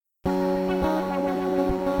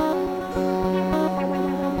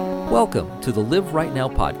Welcome to the Live Right Now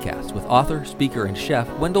podcast with author, speaker, and chef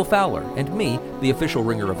Wendell Fowler and me, the official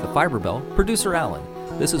ringer of the Fiber Bell, producer Alan.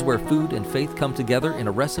 This is where food and faith come together in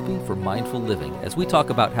a recipe for mindful living as we talk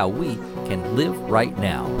about how we can live right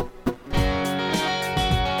now.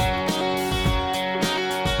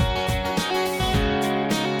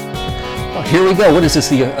 Here we go. What is this,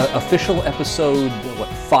 the official episode,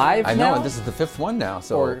 5 I know, now? this is the 5th one now.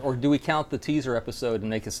 So, Or do we count the teaser episode and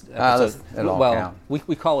make it episode? It'll all well, count.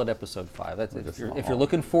 we call it episode 5. That's if you're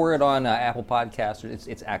looking for it on Apple Podcasts,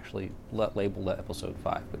 it's actually labeled episode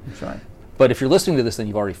 5. That's right. But if you're listening to this, then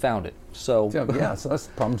you've already found it. So yeah, so that's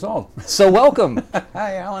problem solved. So welcome,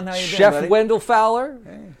 Hi, Alan. How you doing, Chef buddy? Wendell Fowler,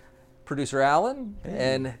 Hey. producer Alan,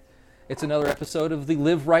 and it's another episode of the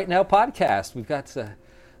Live Right Now podcast. We've got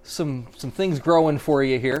some things growing for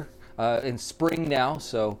you here in spring now,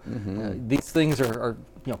 so these things are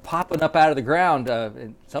popping up out of the ground,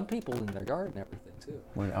 and some people in their garden and everything too.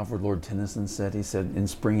 What Alfred Lord Tennyson said, he said, in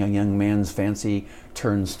spring a young man's fancy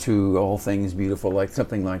turns to all things beautiful, like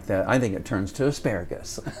something like that. I think it turns to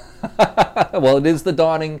asparagus. Well, it is the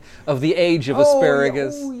dawning of the age of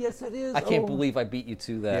asparagus. Oh, yes, it is. I can't believe I beat you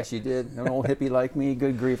to that. Yes, you did. An old hippie like me,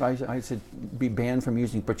 good grief. I should be banned from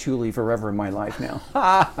using patchouli forever in my life now.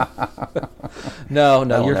 No,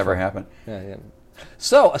 That'll you're never happen. Yeah.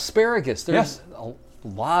 So, asparagus. There's a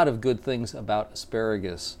lot of good things about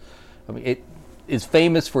asparagus. I mean, it is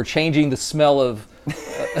famous for changing the smell of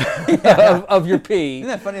of your pea. Isn't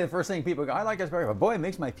that funny? The first thing people go, I like asparagus, but boy, it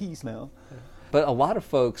makes my pee smell. But a lot of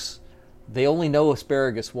folks, they only know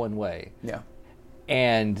asparagus one way. Yeah.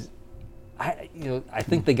 And I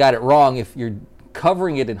think they got it wrong if you're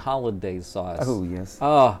covering it in hollandaise sauce. Oh, yes.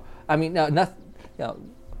 I mean,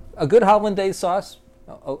 a good hollandaise sauce,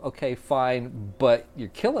 okay, fine, but you're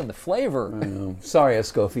killing the flavor. I know. Sorry,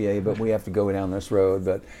 Escoffier, but we have to go down this road.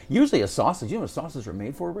 But usually a sausage, you know what sausages are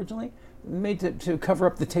made for originally? Made to cover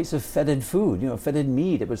up the taste of fetid food, fetid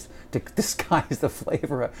meat. It was to disguise the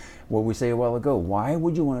flavor of what we say a while ago. Why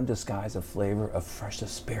would you want to disguise a flavor of fresh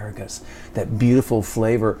asparagus? That beautiful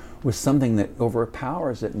flavor with something that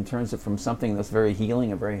overpowers it and turns it from something that's very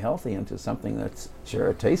healing and very healthy into something that's, sure,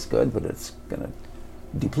 it tastes good, but it's going to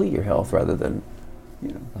deplete your health rather than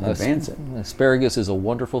advance it. Asparagus is a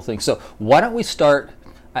wonderful thing. So why don't we start,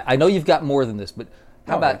 I know you've got more than this, but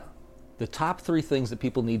how about the top 3 things that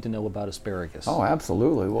people need to know about asparagus? Oh,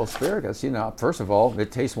 absolutely. Well, asparagus, first of all,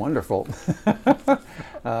 it tastes wonderful.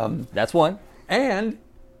 That's one. And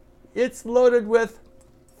it's loaded with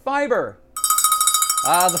fiber.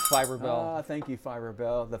 The Fiber Bell. Thank you, Fiber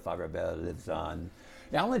Bell. The Fiber Bell lives on.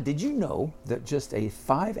 Alan, did you know that just a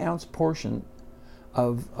 5-ounce portion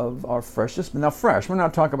of our freshest, now fresh, we're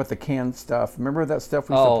not talking about the canned stuff. Remember that stuff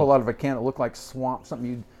we used to pull out of a can? It looked like swamp, something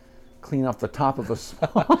you'd clean off the top of a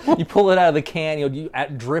swamp. You pull it out of the can,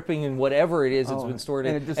 dripping in whatever it is it's been stored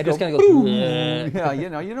in. And it just kind of goes, yeah,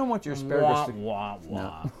 you don't want your asparagus to...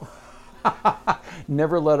 No.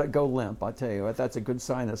 Never let it go limp, I tell you. That's a good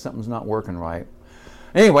sign that something's not working right.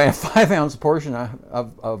 Anyway, a 5-ounce portion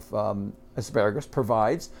of asparagus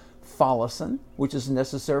provides follicin, which is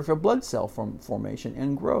necessary for blood cell formation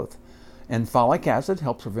and growth. And folic acid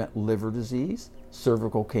helps prevent liver disease,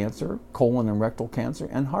 cervical cancer, colon and rectal cancer,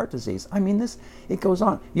 and heart disease. I mean, it goes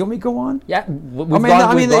on. You want me to go on? Yeah, we've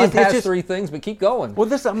gone past 3 things, but keep going. Well,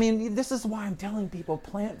 this is why I'm telling people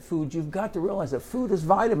plant food. You've got to realize that food is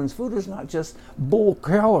vitamins. Food is not just bull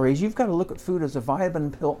calories. You've got to look at food as a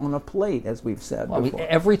vitamin pill on a plate, as we've said before.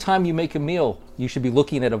 Every time you make a meal, you should be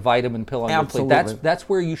looking at a vitamin pill on your plate. That's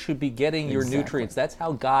where you should be getting your nutrients. That's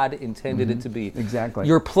how God intended it to be. Exactly.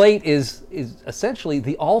 Your plate is essentially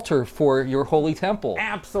the altar for your holy temple.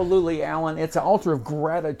 Absolutely, Alan. It's an altar of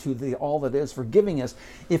gratitude to all that is for giving us.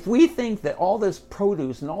 If we think that all this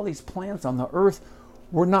produce and all these plants on the earth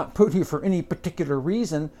were not put here for any particular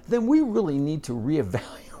reason, then we really need to reevaluate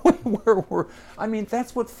where we're. I mean,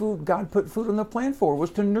 that's what God put food on the plant for, was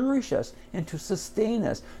to nourish us and to sustain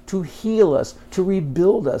us, to heal us, to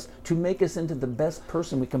rebuild us, to make us into the best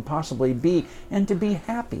person we can possibly be, and to be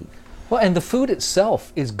happy. Well, and the food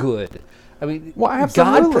itself is good. I mean,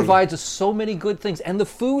 absolutely. God provides us so many good things, and the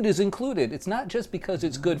food is included. It's not just because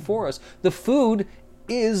it's good for us. The food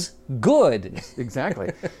is good.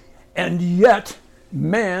 Exactly. And yet,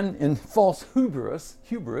 man, in false hubris,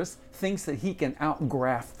 thinks that he can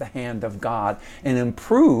outgraft the hand of God and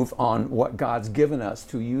improve on what God's given us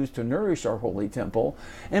to use to nourish our holy temple.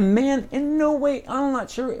 And man, in no way, I'm not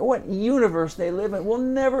sure what universe they live in, will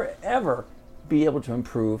never, ever be able to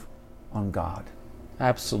improve on God.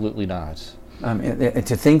 Absolutely not. To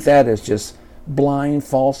think that is just blind,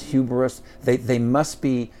 false hubris. They must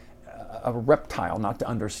be a reptile not to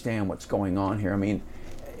understand what's going on here. I mean,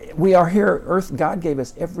 we are here, Earth, God gave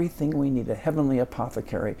us everything we need, a heavenly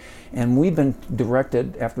apothecary. And we've been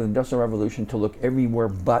directed after the Industrial Revolution to look everywhere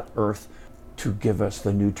but Earth to give us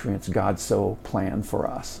the nutrients God so planned for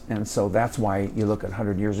us. And so that's why you look at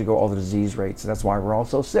 100 years ago, all the disease rates. That's why we're all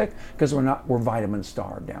so sick, because we're vitamin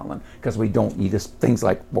starved, Alan, because we don't eat things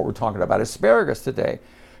like what we're talking about, asparagus today.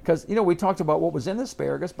 Because, we talked about what was in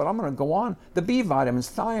asparagus, but I'm going to go on. The B vitamins,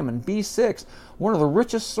 thiamine, B6, one of the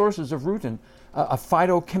richest sources of rutin, a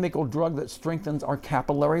phytochemical drug that strengthens our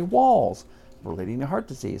capillary walls, relating to heart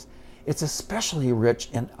disease. It's especially rich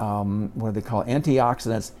in, what do they call it,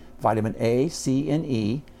 antioxidants, vitamin A, C, and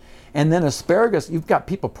E. And then asparagus, you've got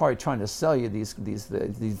people probably trying to sell you these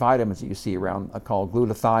vitamins that you see around called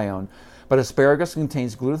glutathione. But asparagus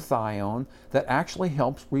contains glutathione that actually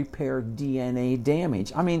helps repair DNA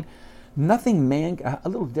damage. I mean, nothing a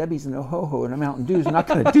little Debbie's and a ho-ho and a Mountain Dew is not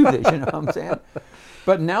going to do this, you know what I'm saying?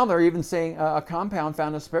 But now they're even saying a compound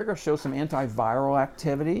found in asparagus shows some antiviral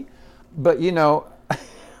activity. But, we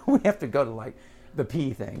have to go to like the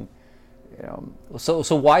pea thing.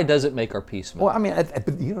 So why does it make our pee smell? Well, I mean,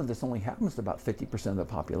 this only happens to about 50% of the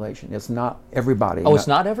population. It's not everybody. Oh, it's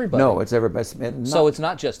not everybody? No, it's everybody. So it's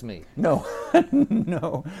not just me? No,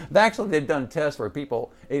 no. Actually, they've done tests where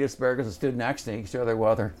people ate asparagus and stood next to each other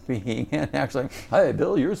while they're peeing, and actually, hey,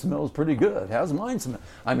 Bill, your smell's pretty good. How's mine smell?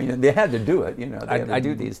 I mean, they had to do it. They had to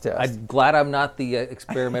do these tests. I'm glad I'm not the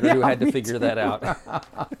experimenter who had to figure that out.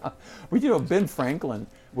 Well, Ben Franklin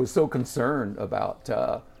was so concerned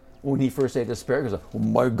about... when he first ate asparagus, oh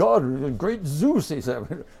my God, great Zeus, he said.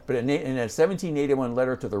 But in a 1781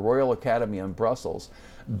 letter to the Royal Academy in Brussels,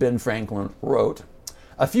 Ben Franklin wrote,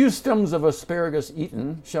 "A few stems of asparagus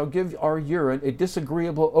eaten shall give our urine a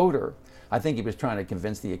disagreeable odor." I think he was trying to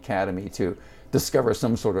convince the Academy to discover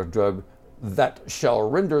some sort of drug that shall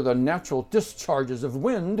render the natural discharges of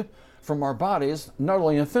wind from our bodies not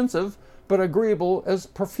only offensive, but agreeable as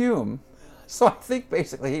perfume. So I think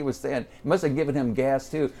basically he was saying, it must have given him gas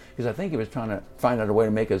too, because I think he was trying to find out a way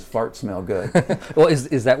to make his fart smell good. Well,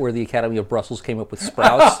 is that where the Academy of Brussels came up with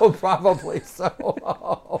sprouts? Oh, probably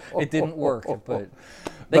so. It didn't work, but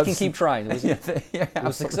they can keep trying. It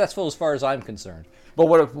was successful as far as I'm concerned. But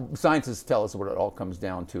what scientists tell us, what it all comes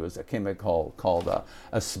down to is a chemical called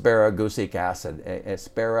asparagusic acid,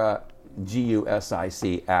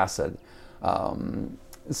 asparagusic acid.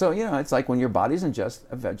 So, it's like when your bodies ingest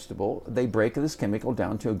a vegetable, they break this chemical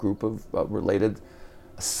down to a group of related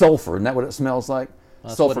sulfur. Isn't that what it smells like?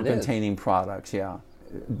 Sulfur-containing products, yeah.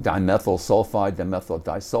 Dimethyl sulfide, dimethyl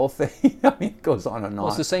disulfate. I mean, it goes on and on. Well,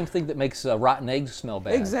 it's the same thing that makes rotten eggs smell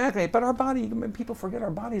bad. Exactly. But our body, people forget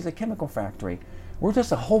our body is a chemical factory. We're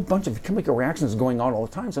just a whole bunch of chemical reactions going on all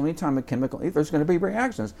the time. So anytime there's going to be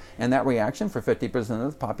reactions. And that reaction for 50%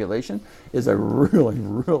 of the population is a really,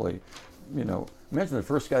 really, imagine the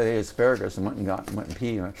first guy that ate asparagus and went and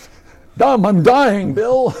peed. I'm dying,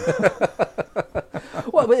 Bill.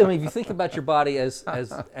 Well, but, if you think about your body as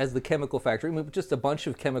the chemical factory, just a bunch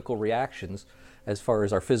of chemical reactions as far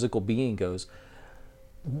as our physical being goes,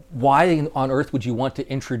 why on earth would you want to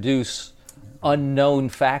introduce unknown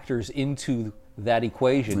factors into that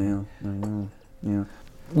equation? Yeah.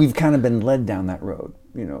 We've kind of been led down that road,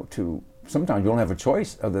 to sometimes you don't have a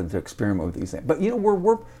choice other than to experiment with these things. But,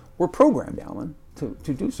 we're programmed, Alan,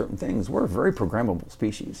 to do certain things. We're a very programmable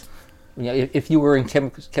species. If you were in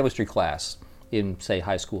chemistry class in, say,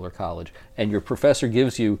 high school or college, and your professor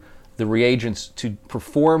gives you the reagents to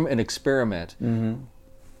perform an experiment,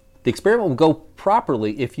 the experiment will go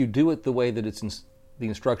properly if you do it the way that the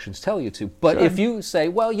instructions tell you to. But if you say,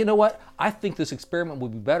 well, you know what, I think this experiment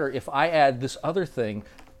would be better if I add this other thing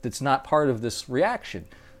that's not part of this reaction,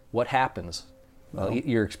 what happens? Well,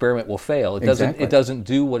 your experiment will fail. It doesn't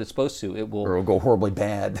do what it's supposed to. Or it'll go horribly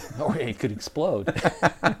bad. Or it could explode.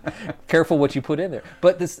 Careful what you put in there.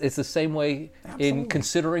 But it's the same way in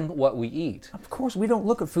considering what we eat. Of course, we don't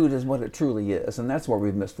look at food as what it truly is, and that's where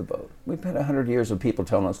we've missed the boat. We've had 100 years of people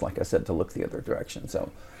telling us, like I said, to look the other direction.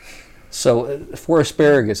 So for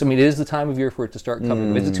asparagus, it is the time of year for it to start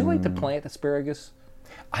coming. Is it too late to plant asparagus?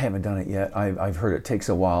 I haven't done it yet. I've heard it takes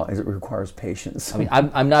a while, as it requires patience.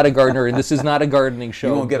 I'm not a gardener, and this is not a gardening show.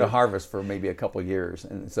 You won't get a harvest for maybe a couple of years,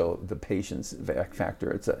 and so the patience factor.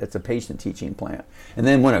 It's a patient teaching plant, and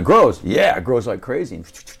then when it grows, it grows like crazy. And,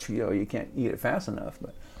 you can't eat it fast enough.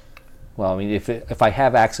 But well, if I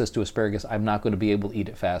have access to asparagus, I'm not going to be able to eat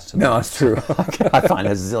it fast enough. No, it's true. I find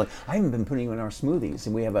that silly. I haven't been putting it in our smoothies,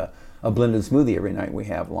 and we have a blended smoothie every night we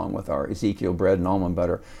have, along with our Ezekiel bread and almond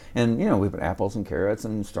butter. And, we put apples and carrots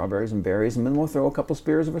and strawberries and berries, and then we'll throw a couple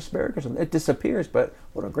spears of asparagus. And it disappears, but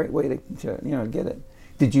what a great way to get it.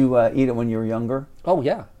 Did you eat it when you were younger? Oh,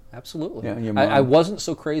 yeah. Absolutely. Yeah, and your I mom. wasn't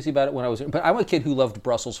so crazy about it when I was, but I'm a kid who loved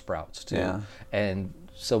Brussels sprouts too. Yeah. And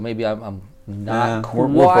so maybe I'm not Yeah,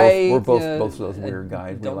 quite. we're both of those weird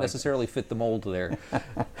guys. We Don't like- necessarily fit the mold there.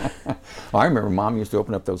 I remember Mom used to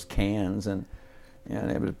open up those cans and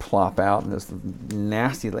it would plop out in this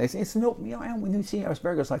nasty. It's no, when you see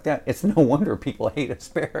asparagus like that, it's no wonder people hate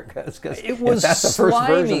asparagus because It was that's the first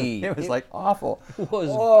version. slimy. It was like awful. It was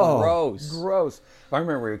gross. Gross. I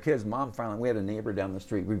remember we were kids. Mom we had a neighbor down the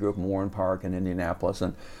street. We grew up in Warren Park in Indianapolis,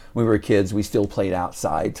 and when we were kids, we still played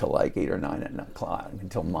outside till like 8 or 9 o'clock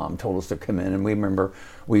until Mom told us to come in. And we remember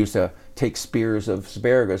we used to take spears of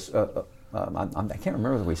asparagus. I can't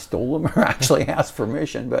remember if we stole them or actually asked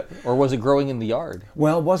permission, but Or was it growing in the yard?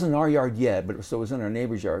 well, it wasn't our yard yet, but it was in our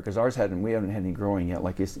neighbor's yard because we haven't had any growing yet.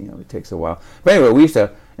 Like it takes a while. But anyway, we used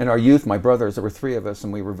to in our youth. My brothers, there were 3 of us,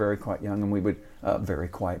 and we were very quite young, and we would very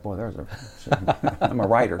quiet. Boy, I'm a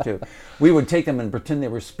writer too. We would take them and pretend they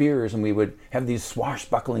were spears, and we would have these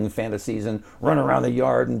swashbuckling fantasies and run around the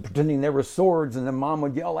yard and pretending they were swords. And then Mom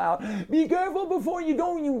would yell out, "Be careful before you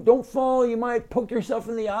don't fall. You might poke yourself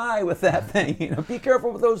in the eye with that thing. Be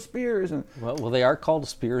careful with those spears." And Well, they are called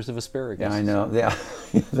spears of asparagus. yeah, I know. Yeah,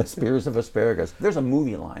 the spears of asparagus. There's a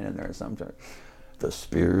movie line in there sometimes. The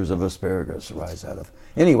spears of asparagus rise out of.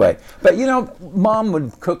 Anyway, but Mom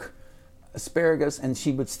would cook asparagus, and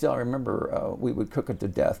she would still. I remember we would cook it to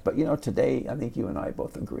death. But today I think you and I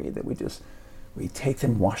both agree that we take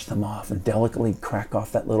them, wash them off, and delicately crack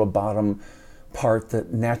off that little bottom part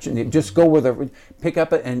that naturally. Just go with it. Pick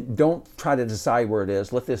up it, and don't try to decide where it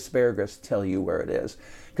is. Let the asparagus tell you where it is.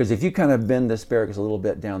 Because if you kind of bend the asparagus a little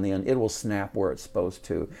bit down the end, it will snap where it's supposed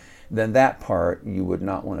to. Then that part you would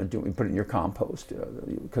not want to do. You put it in your compost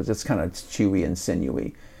because it's kind of chewy and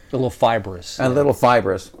sinewy. A little fibrous. A little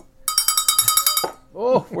fibrous.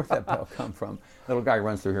 Oh, where'd that bell come from? Little guy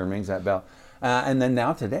runs through here and rings that bell. And then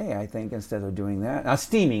now today, I think instead of doing that, now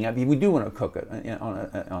steaming. I mean, we do want to cook it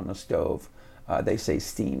on a stove. They say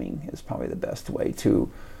steaming is probably the best way to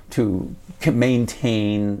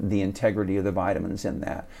maintain the integrity of the vitamins in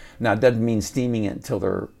that. Now, it doesn't mean steaming it until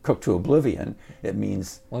they're cooked to oblivion. It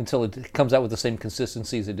means... Well, until it comes out with the same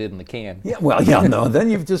consistency as it did in the can. Yeah, well, yeah, no, then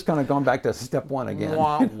you've just kind of gone back to step 1 again.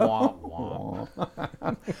 Wah, wah,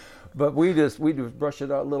 wah. But we just brush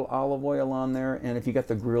it out, a little olive oil on there, and if you got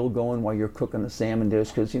the grill going while you're cooking the salmon dish,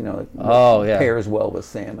 because it pairs well with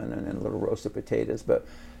salmon and a little roasted potatoes, but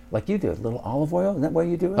like you do, a little olive oil, isn't that why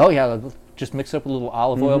you do it? Oh yeah, just mix up a little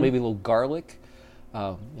olive oil, maybe a little garlic,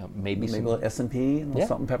 maybe Maybe some a little S&P, a little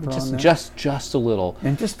salt and pepper on there. just a little.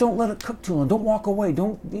 And just don't let it cook too long. Don't walk away.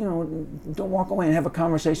 Don't walk away and have a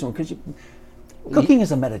conversation because cooking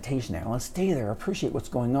is a meditation, Alan. Stay there, appreciate what's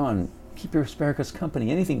going on. Keep your asparagus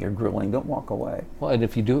company. Anything you're grilling, don't walk away. Well, and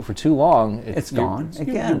if you do it for too long, It's gone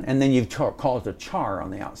again. And then you've caused a char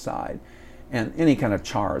on the outside. And any kind of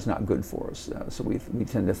char is not good for us. So we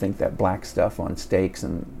tend to think that black stuff on steaks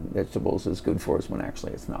and vegetables is good for us when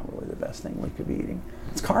actually it's not really the best thing we could be eating.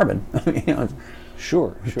 It's carbon.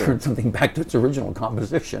 Sure. Turn something back to its original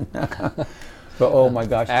composition. But oh my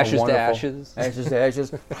gosh, how Ashes to wonderful. ashes. Ashes to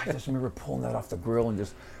ashes. I just remember pulling that off the grill and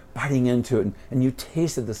just biting into it, and you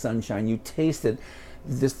tasted the sunshine. You tasted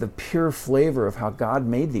just the pure flavor of how God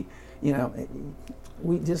made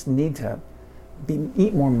we just need to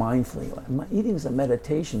eat more mindfully. Eating is a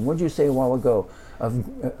meditation. What did you say a while ago?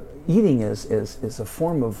 Eating is a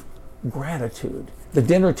form of gratitude. The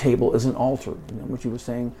dinner table is an altar. You know what you were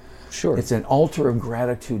saying? Sure. It's an altar of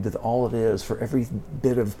gratitude to all it is for every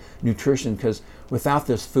bit of nutrition, because without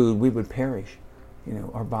this food, we would perish.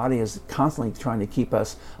 Our body is constantly trying to keep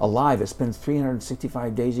us alive. It spends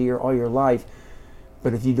 365 days a year, all your life.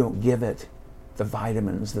 But if you don't give it the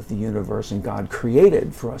vitamins that the universe and God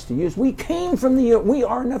created for us to use, we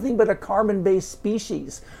are nothing but a carbon-based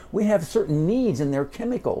species. We have certain needs, and they're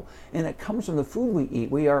chemical, and it comes from the food we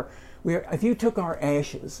eat. We are. If you took our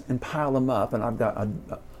ashes and pile them up, and I've got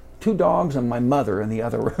 2 dogs and my mother in the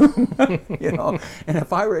other room, and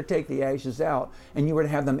if I were to take the ashes out and you were to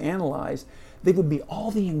have them analyzed, they would be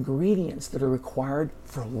all the ingredients that are required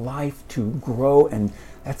for life to grow, and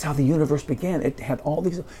that's how the universe began. It had all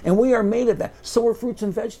these, and we are made of that. So are fruits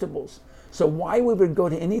and vegetables. So why we would go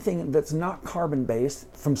to anything that's not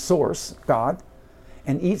carbon-based from source, God,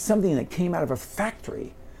 and eat something that came out of a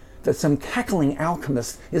factory, that some cackling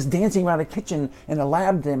alchemist is dancing around a kitchen in a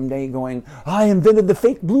lab one day going, I invented the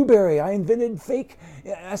fake blueberry, I invented fake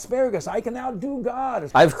asparagus, I can outdo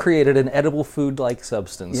God. I've created an edible food-like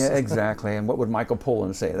substance. Yeah, exactly. And what would Michael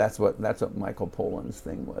Pollan say? That's what Michael Pollan's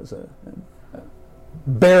thing was, a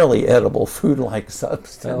barely edible food-like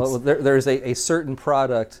substance. There's a certain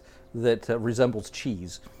product that resembles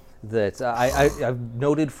cheese. that I've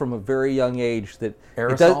noted from a very young age that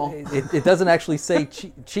Aerosol? it doesn't actually say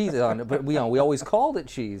cheese on it, but we always called it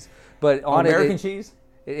cheese. But on American cheese?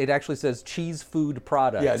 It actually says cheese food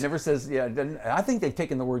product. Yeah, it never says, I think they've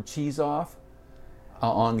taken the word cheese off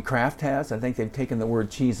on Kraft has. I think they've taken the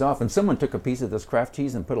word cheese off. And someone took a piece of this Kraft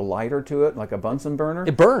cheese and put a lighter to it, like a Bunsen burner.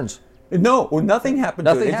 It burns. No, well, nothing happened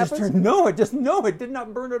Nothing to it. happens? It did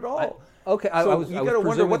not burn at all. You got to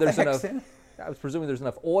wonder what the heck's in it. I was presuming there's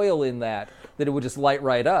enough oil in that it would just light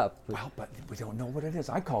right up. Well, but we don't know what it is.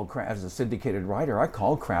 I called Kraft, as a syndicated writer, I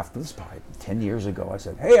called Kraft, this was probably 10 years ago. I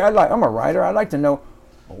said, hey, I'm a writer. I'd like to know,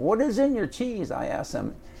 what is in your cheese? I asked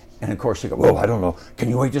them. And of course, she goes, I don't know. Can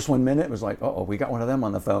you wait just 1 minute? It was like, we got one of them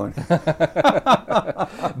on the phone.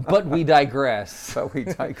 But we digress.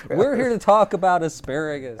 We're here to talk about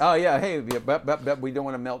asparagus. Oh, yeah. Hey, but we don't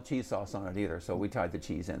want to melt cheese sauce on it either. So we tied the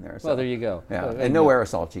cheese in there. So. Well, there you go. Yeah. And no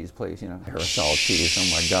aerosol cheese, please. Aerosol cheese.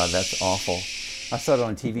 Oh, my God, that's awful. I saw it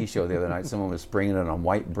on a TV show the other night. Someone was spraying it on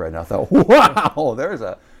white bread. And I thought, wow, there's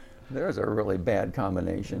a really bad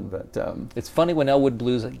combination, but it's funny when Elwood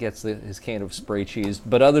Blues gets his can of spray cheese.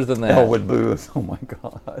 But other than that, Elwood Blues, oh my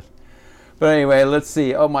God! But anyway, let's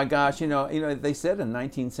see. Oh my gosh, they said in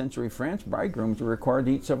 19th century France, bridegrooms were required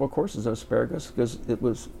to eat several courses of asparagus because it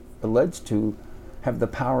was alleged to have the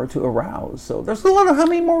power to arouse. So there's a lot of, how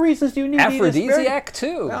many more reasons do you need to eat asparagus? Aphrodisiac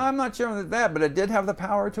too. Well, I'm not sure that, but it did have the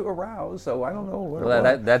power to arouse. So I don't know what. Well,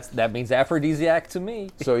 that means aphrodisiac to me.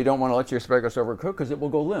 So you don't want to let your asparagus overcook because it will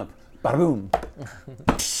go limp. Bada boom.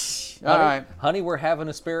 All right. Honey, we're having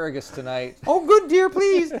asparagus tonight. Oh, good dear,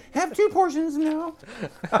 please. Have 2 portions now.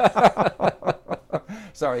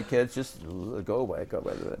 Sorry, kids, just go away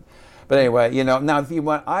with it. But anyway, now if you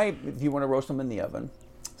want to roast them in the oven,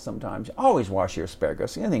 sometimes always wash your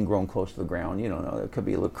asparagus. Anything grown close to the ground, you don't know, there could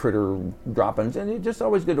be a little critter droppings, and it's just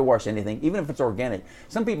always good to wash anything, even if it's organic.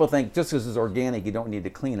 Some people think just because it's organic you don't need to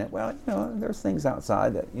clean it. Well, there's things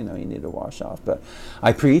outside that you need to wash off. But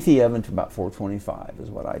I preheat the oven to about 425 is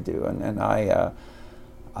what I do, and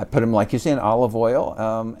I put them, like you say, in olive oil,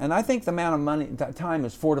 and I think the amount of time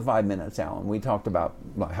is 4 to 5 minutes, Alan. We talked about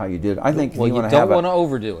how you did. I think you don't want to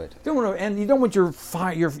overdo it. And you don't want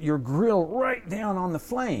your grill right down on the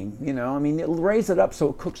flame. It'll raise it up so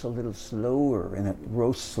it cooks a little slower and it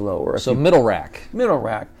roasts slower. So middle rack. Middle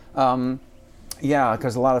rack. Yeah,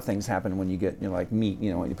 because a lot of things happen when you get like meat.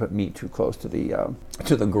 When you put meat too close to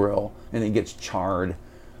the grill and it gets charred.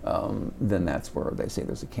 Then that's where they say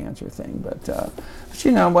there's a cancer thing. But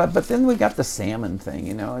you know what? But then we got the salmon thing.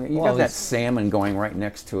 You got that salmon going right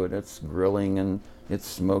next to it. It's grilling and it's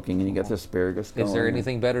smoking, and you got the asparagus going. Is there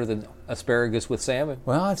anything better than asparagus with salmon?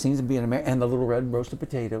 Well, it seems to be and the little red roasted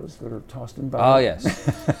potatoes that are tossed in butter. Oh yes.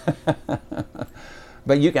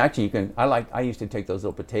 But you can. I used to take those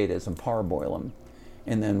little potatoes and parboil them.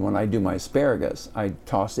 And then when I do my asparagus, I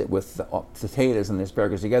toss it with the potatoes and the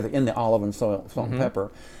asparagus together in the olive and salt and pepper.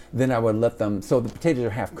 Then I would let them, so the potatoes are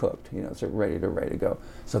half cooked, so ready to go.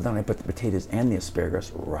 So then I put the potatoes and the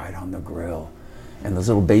asparagus right on the grill. And those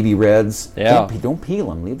little baby reds, don't peel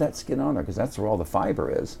them. Leave that skin on there because that's where all the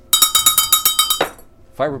fiber is.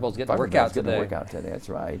 Fiber Bowl's getting to work out today. That's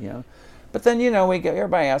right, But then,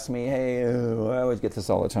 everybody asks me, hey, I always get this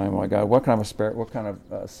all the time. Oh my God, what kind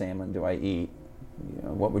of salmon do I eat?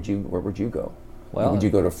 Where would you go? Well, would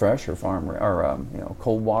you go to fresh or farm or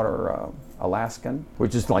cold water Alaskan,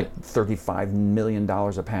 which is like $35 million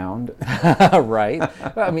a pound? Right.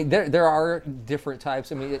 There are different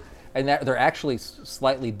types. And they're actually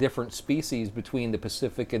slightly different species between the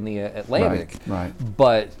Pacific and the Atlantic. Right.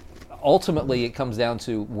 But ultimately, it comes down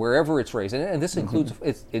to wherever it's raised, and this includes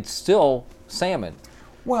it's still salmon.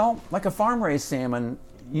 Well, like a farm-raised salmon.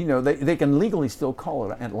 They can legally still call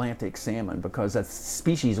it Atlantic salmon because that's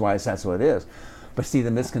species-wise, that's what it is. But see,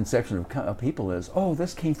 the misconception of people is,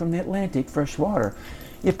 this came from the Atlantic freshwater.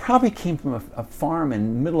 It probably came from a farm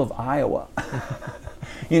in the middle of Iowa,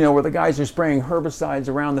 where the guys are spraying herbicides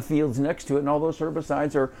around the fields next to it, and all those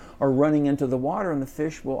herbicides are running into the water, and the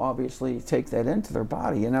fish will obviously take that into their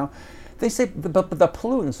body, They say the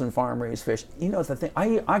pollutants in farm-raised fish, the thing,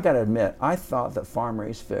 I got to admit, I thought that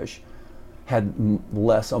farm-raised fish had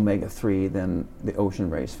less omega-3 than the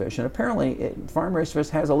ocean-raised fish. And apparently farm-raised fish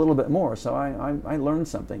has a little bit more, so I learned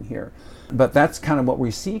something here. But that's kind of what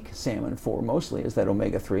we seek salmon for mostly, is that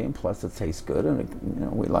omega-3, and plus it tastes good,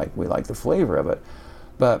 and we like the flavor of it.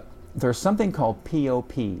 But there's something called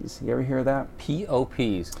POPs. You ever hear that?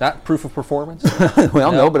 POPs, not proof of performance?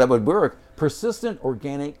 Well, no, but that would work. Persistent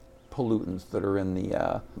organic pollutants that are in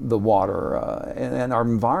the water and our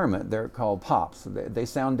environment. They're called POPs. They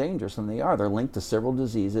sound dangerous, and they are. They're linked to several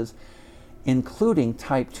diseases, including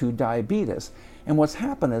type 2 diabetes. And what's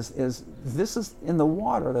happened is this is in the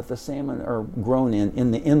water that the salmon are grown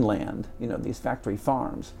in the inland, these factory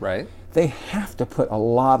farms. Right. They have to put a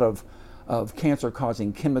lot of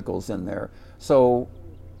cancer-causing chemicals in there. So,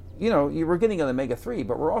 you were getting an omega-3,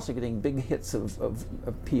 but we're also getting big hits of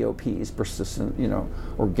POPs, persistent,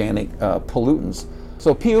 organic pollutants.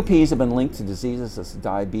 So POPs have been linked to diseases such as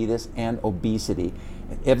diabetes and obesity.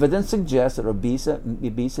 Evidence suggests that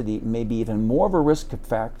obesity may be even more of a risk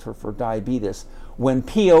factor for diabetes when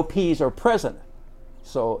POPs are present.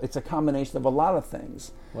 So it's a combination of a lot of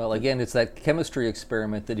things. Well, again, it's that chemistry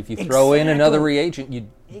experiment that if you throw in another reagent, you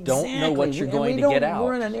don't know what you're going to get out.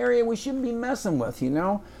 We're in an area we shouldn't be messing with,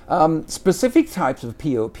 Specific types of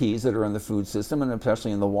POPs that are in the food system, and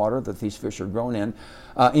especially in the water that these fish are grown in,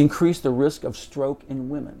 increase the risk of stroke in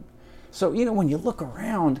women. So, when you look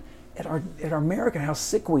around at our America, how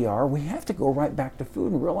sick we are, we have to go right back to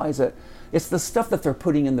food and realize that it's the stuff that they're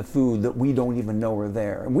putting in the food that we don't even know are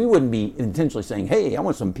there. And we wouldn't be intentionally saying, hey, I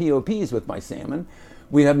want some POPs with my salmon.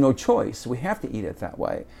 We have no choice. We have to eat it that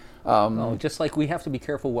way. Just like we have to be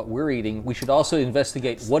careful what we're eating, we should also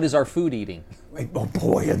investigate what is our food eating. Oh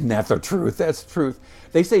boy, isn't that the truth? That's the truth.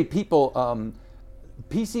 They say people,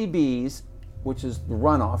 PCBs, which is the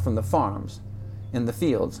runoff from the farms in the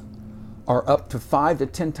fields, are up to 5 to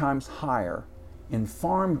 10 times higher in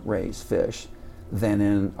farm-raised fish than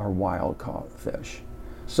in our wild-caught fish.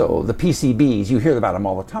 So the PCBs, you hear about them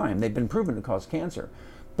all the time. They've been proven to cause cancer,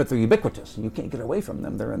 but they're ubiquitous. You can't get away from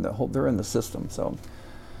them. They're in the system. So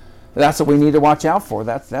that's what we need to watch out for.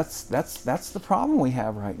 That's the problem we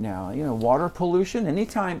have right now. Water pollution.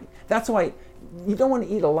 Anytime. That's why you don't want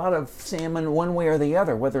to eat a lot of salmon one way or the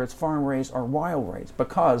other, whether it's farm raised or wild raised,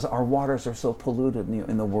 because our waters are so polluted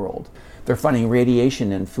in the world. They're finding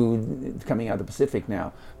radiation in food coming out of the Pacific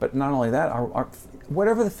now. But not only that, our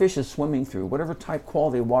whatever the fish is swimming through, whatever type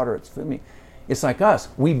quality of water it's swimming, it's like us.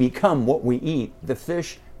 We become what we eat. The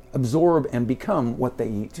fish absorb and become what they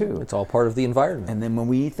eat too. It's all part of the environment. And then when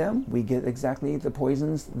we eat them, we get exactly the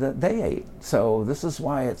poisons that they ate. So this is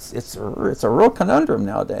why it's a real conundrum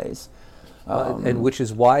nowadays. And which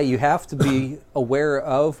is why you have to be aware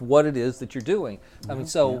of what it is that you're doing. I mean,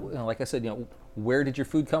 like I said, where did your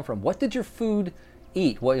food come from? What did your food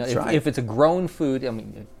eat? Well, if it's a grown food, I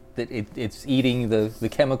mean, it's eating the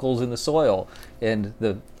chemicals in the soil and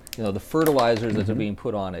the fertilizers that are being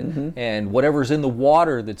put on it, and whatever's in the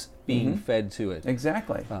water that's being fed to it.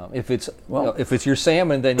 Exactly. If it's your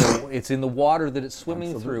salmon, then it's in the water that it's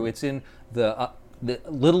swimming through. It's in the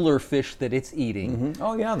littler fish that it's eating.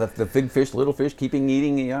 Oh yeah, the big fish, little fish, keeping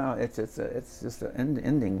eating. Yeah, it's just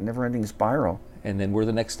an never-ending spiral. And then we're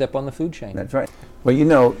the next step on the food chain. That's right.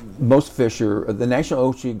 Well, most fish are the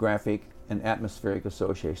National Oceanographic and Atmospheric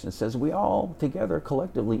Association says we all together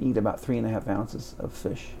collectively eat about 3.5 ounces of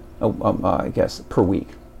fish. I guess per week.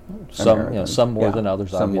 Some more than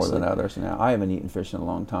others. Some more than others. Now, I haven't eaten fish in a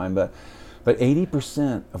long time, but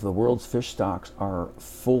 80% of the world's fish stocks are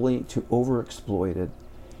fully to overexploited,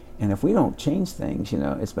 and if we don't change things,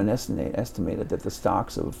 it's been estimated that the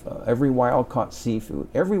stocks of every wild-caught seafood,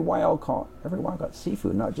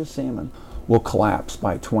 not just salmon, will collapse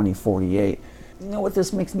by 2048. You know what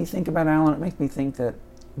this makes me think about, Alan? It makes me think that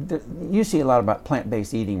you see a lot about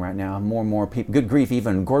plant-based eating right now. More and more people, good grief,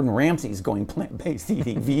 even Gordon Ramsay's going plant-based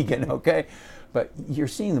eating, vegan, okay? But you're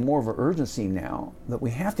seeing more of an urgency now that we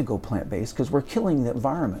have to go plant-based because we're killing the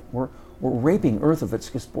environment. We're raping Earth of its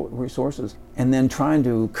resources and then trying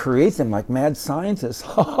to create them like mad scientists in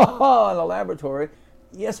a laboratory.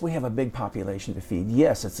 Yes, we have a big population to feed.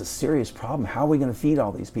 Yes, it's a serious problem. How are we going to feed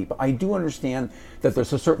all these people? I do understand that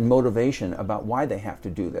there's a certain motivation about why they have to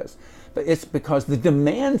do this. But it's because the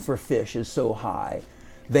demand for fish is so high,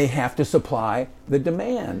 they have to supply the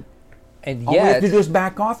demand. And all we have to do is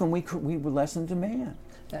back off and we lessen demand.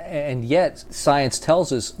 And yet, science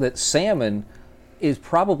tells us that salmon is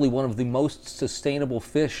probably one of the most sustainable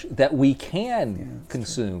fish that we can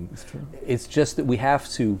consume. That's true. It's just that we have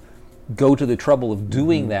to go to the trouble of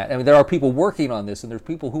doing that. I mean, there are people working on this, and there's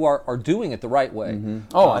people who are doing it the right way.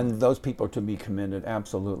 And those people are to be commended,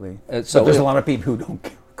 absolutely. So but there's a lot of people who don't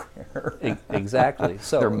care. Exactly.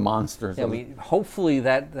 So they're monsters. I mean, hopefully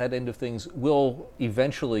that end of things will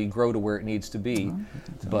eventually grow to where it needs to be,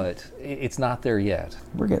 but it's not there yet.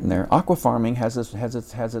 We're getting there. Aqua farming has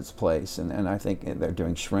its place, and I think they're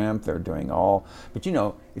doing shrimp. They're doing all. But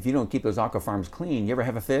if you don't keep those aqua farms clean, you ever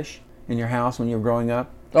have a fish in your house when you were growing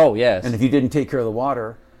up? Oh yes. And if you didn't take care of the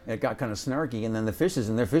water, it got kind of snarky, and then the fishes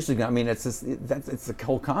and their fishes. I mean, it's the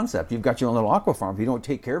whole concept. You've got your own little aqua farm. If you don't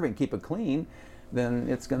take care of it and keep it clean, then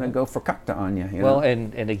it's going to go fakakta on you. You Well, know?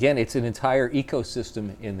 and again, it's an entire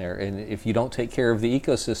ecosystem in there. And if you don't take care of the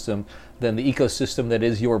ecosystem, then the ecosystem that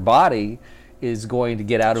is your body is going to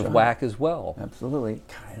get out of whack as well. Absolutely.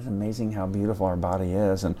 God, it's amazing how beautiful our body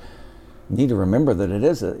is. And you need to remember that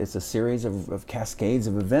it's a series of cascades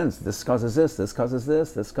of events. This causes this causes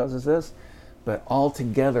this causes this. But all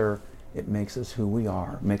together, it makes us who we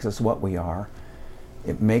are, makes us what we are.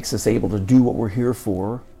 It makes us able to do what we're here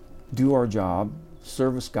for, do our job,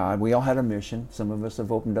 service God. We all had a mission. Some of us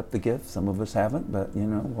have opened up the gift, some of us haven't, but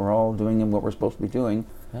we're all doing what we're supposed to be doing.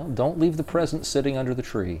 Well, don't leave the present sitting under the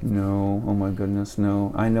tree. No, oh my goodness,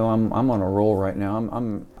 no. I know I'm on a roll right now.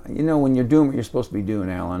 I'm when you're doing what you're supposed to be doing,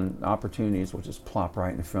 Alan, opportunities will just plop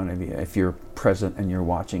right in front of you if you're present and you're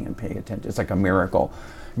watching and paying attention. It's like a miracle.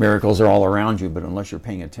 Miracles are all around you, but unless you're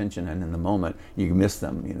paying attention and in the moment, you miss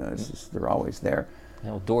them. It's just, they're always there.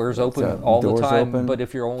 Doors open all the time, but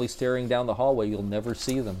if you're only staring down the hallway, you'll never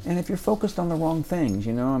see them. And if you're focused on the wrong things,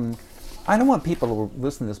 I don't want people to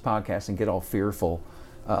listen to this podcast and get all fearful,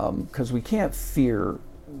 because we can't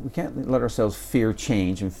let ourselves fear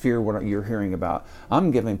change and fear what you're hearing about. I'm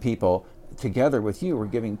giving people, together with you, we're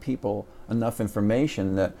giving people enough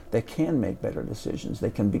information that they can make better decisions. They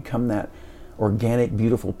can become that organic,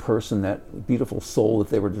 beautiful person, that beautiful soul that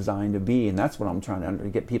they were designed to be. And that's what I'm trying to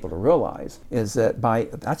get people to realize, is that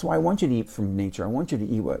that's why I want you to eat from nature. I want you to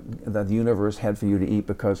eat what the universe had for you to eat,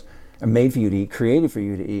 made for you to eat, created for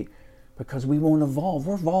you to eat, because we won't evolve.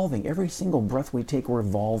 We're evolving. Every single breath we take, we're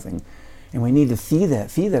evolving. And we need to feed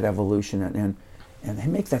that evolution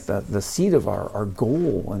and make that the seed of our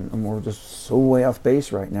goal. And we're just so way off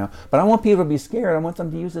base right now. But I want people to be scared. I want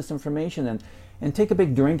them to use this information and take a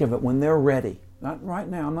big drink of it when they're ready. Not right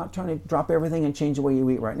now. I'm not trying to drop everything and change the way you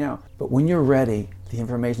eat right now. But when you're ready, the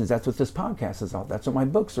information that's what this podcast is about. That's what my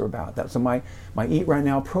books are about. That's what my Eat Right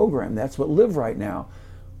Now program. That's what Live Right Now.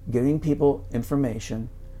 Giving people information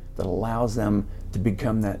that allows them to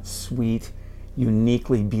become that sweet,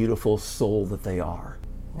 uniquely beautiful soul that they are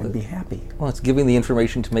and be happy. Well, it's giving the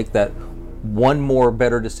information to make that one more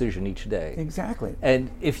better decision each day. Exactly. And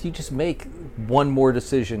if you just make one more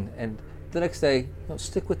decision and the next day,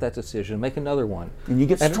 stick with that decision, make another one. And you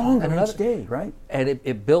get stronger each day, right? And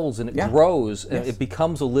it builds and it grows and it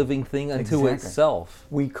becomes a living thing unto itself.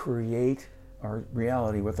 We create our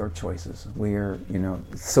reality with our choices. We're,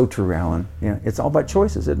 so true, Alan. Yeah, it's all about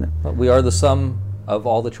choices, isn't it? But we are the sum of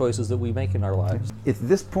all the choices that we make in our lives. At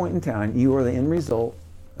this point in time, you are the end result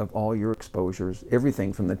of all your exposures,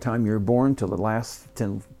 everything from the time you were born till the last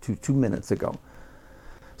 2 minutes ago.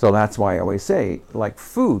 So that's why I always say, like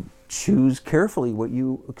food, choose carefully what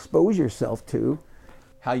you expose yourself to.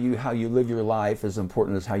 How you live your life is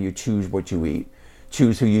important as how you choose what you eat.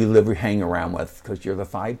 Choose who you live or hang around with, because you're the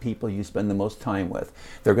 5 people you spend the most time with.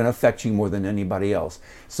 They're going to affect you more than anybody else.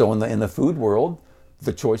 So in the food world,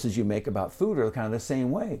 the choices you make about food are kind of the same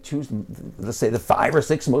way. Choose, let's say, the 5 or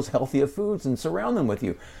 6 most healthiest foods and surround them with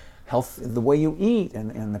you. Health, the way you eat,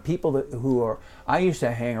 and the people I used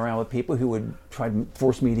to hang around with people who would try to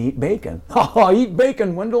force me to eat bacon. Oh, I eat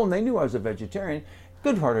bacon, Wendell, and they knew I was a vegetarian.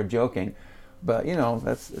 Good-hearted joking. But,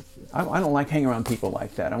 I don't like hanging around people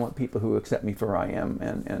like that. I want people who accept me for who I am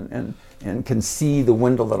and can see the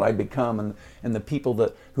Wendell that I become, and the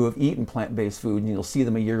people who have eaten plant-based food, and you'll see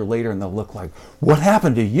them a year later and they'll look like, what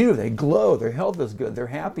happened to you? They glow, their health is good, they're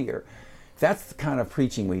happier. That's the kind of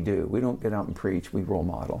preaching we do. We don't get out and preach, we role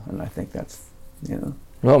model. And I think that's,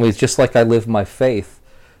 Well, it's just like I live my faith.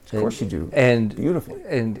 Of course you do. And beautifully.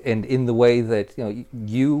 And in the way that,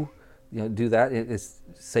 you do that, it's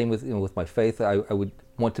same with my faith. I would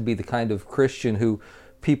want to be the kind of Christian who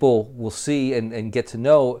people will see and get to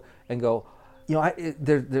know and go,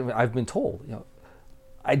 I've been told,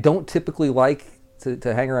 I don't typically like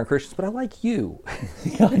to hang around Christians, but I like you.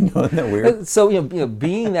 Yeah, I know, isn't that weird? So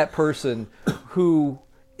being that person who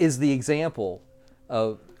is the example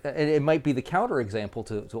of, and it might be the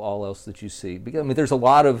counterexample to all else that you see. Because there's a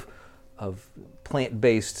lot of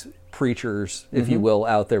plant-based preachers, if you will,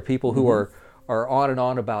 out there. People who are on and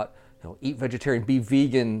on about eat vegetarian, be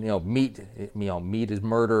vegan. Meat is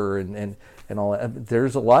murder, and all that.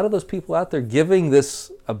 There's a lot of those people out there giving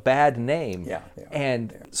this a bad name. Yeah.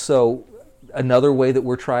 So another way that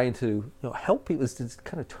we're trying to help people is to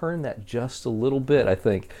kind of turn that just a little bit, I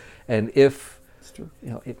think. And if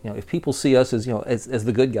if people see us as as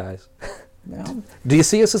the good guys, do you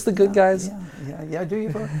see us as the good guys? Yeah. Do you?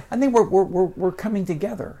 I think we're coming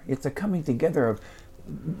together. It's a coming together of.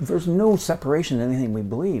 There's no separation in anything we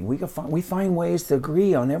believe. We find ways to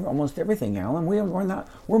agree on almost everything, Alan.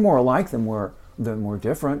 We're more alike than we're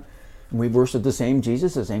different. We worship the same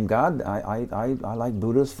Jesus, the same God. I like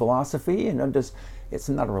Buddhist philosophy, and it's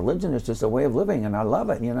not a religion, it's just a way of living, and I love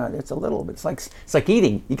it. It's like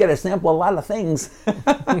eating. You got to sample a lot of things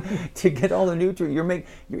to get all the nutrients.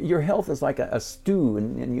 Your health is like a stew,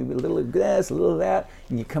 and you a little of this, a little of that,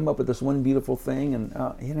 and you come up with this one beautiful thing. And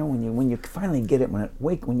when you finally get it,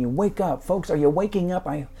 when you wake up, folks, are you waking up?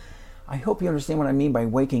 I hope you understand what I mean by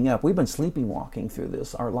waking up. We've been sleepwalking through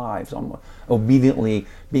our lives, obediently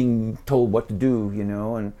being told what to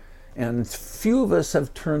do, and few of us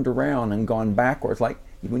have turned around and gone backwards. Like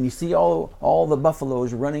when you see all the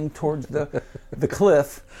buffaloes running towards the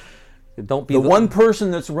cliff, don't be the one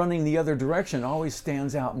person that's running the other direction always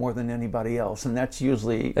stands out more than anybody else, and that's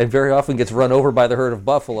usually... And very often gets run over by the herd of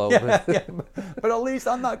buffalo. Yeah, but at least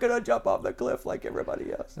I'm not going to jump off the cliff like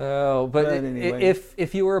everybody else. Oh, but anyway.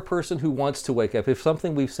 if you are a person who wants to wake up, if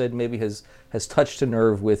something we've said maybe has touched a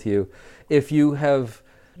nerve with you, if you have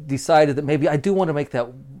decided that maybe I do want to make that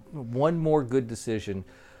one more good decision,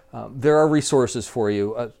 there are resources for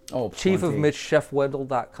you.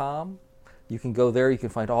 Chiefofmitch.chefwendell.com. You can go there. You can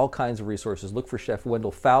find all kinds of resources. Look for Chef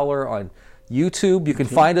Wendell Fowler on YouTube. You can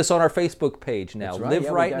find us on our Facebook page now. Right. Live Yeah,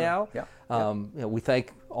 Right Now. Yeah. We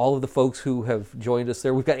thank all of the folks who have joined us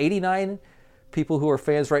there. We've got 89 people who are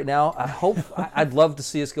fans right now. I'd love to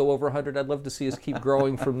see us go over 100. I'd love to see us keep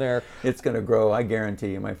growing from there. It's going to grow, I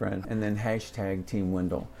guarantee you, my friend. And then # Team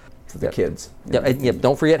Wendell for the kids.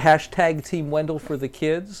 Don't forget # Team Wendell for the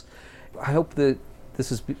kids. I hope that this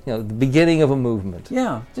is the beginning of a movement.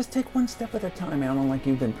 Yeah, just take one step at a time, Alan, like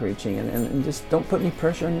you've been preaching, and just don't put any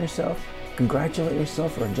pressure on yourself. Congratulate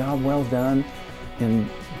yourself for a job well done, and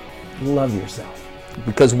love yourself.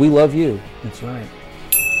 Because we love you. That's right.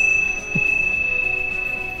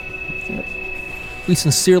 We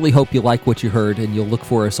sincerely hope you like what you heard, and you'll look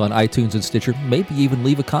for us on iTunes and Stitcher, maybe even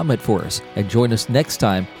leave a comment for us, and join us next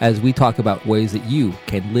time as we talk about ways that you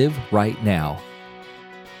can live right now.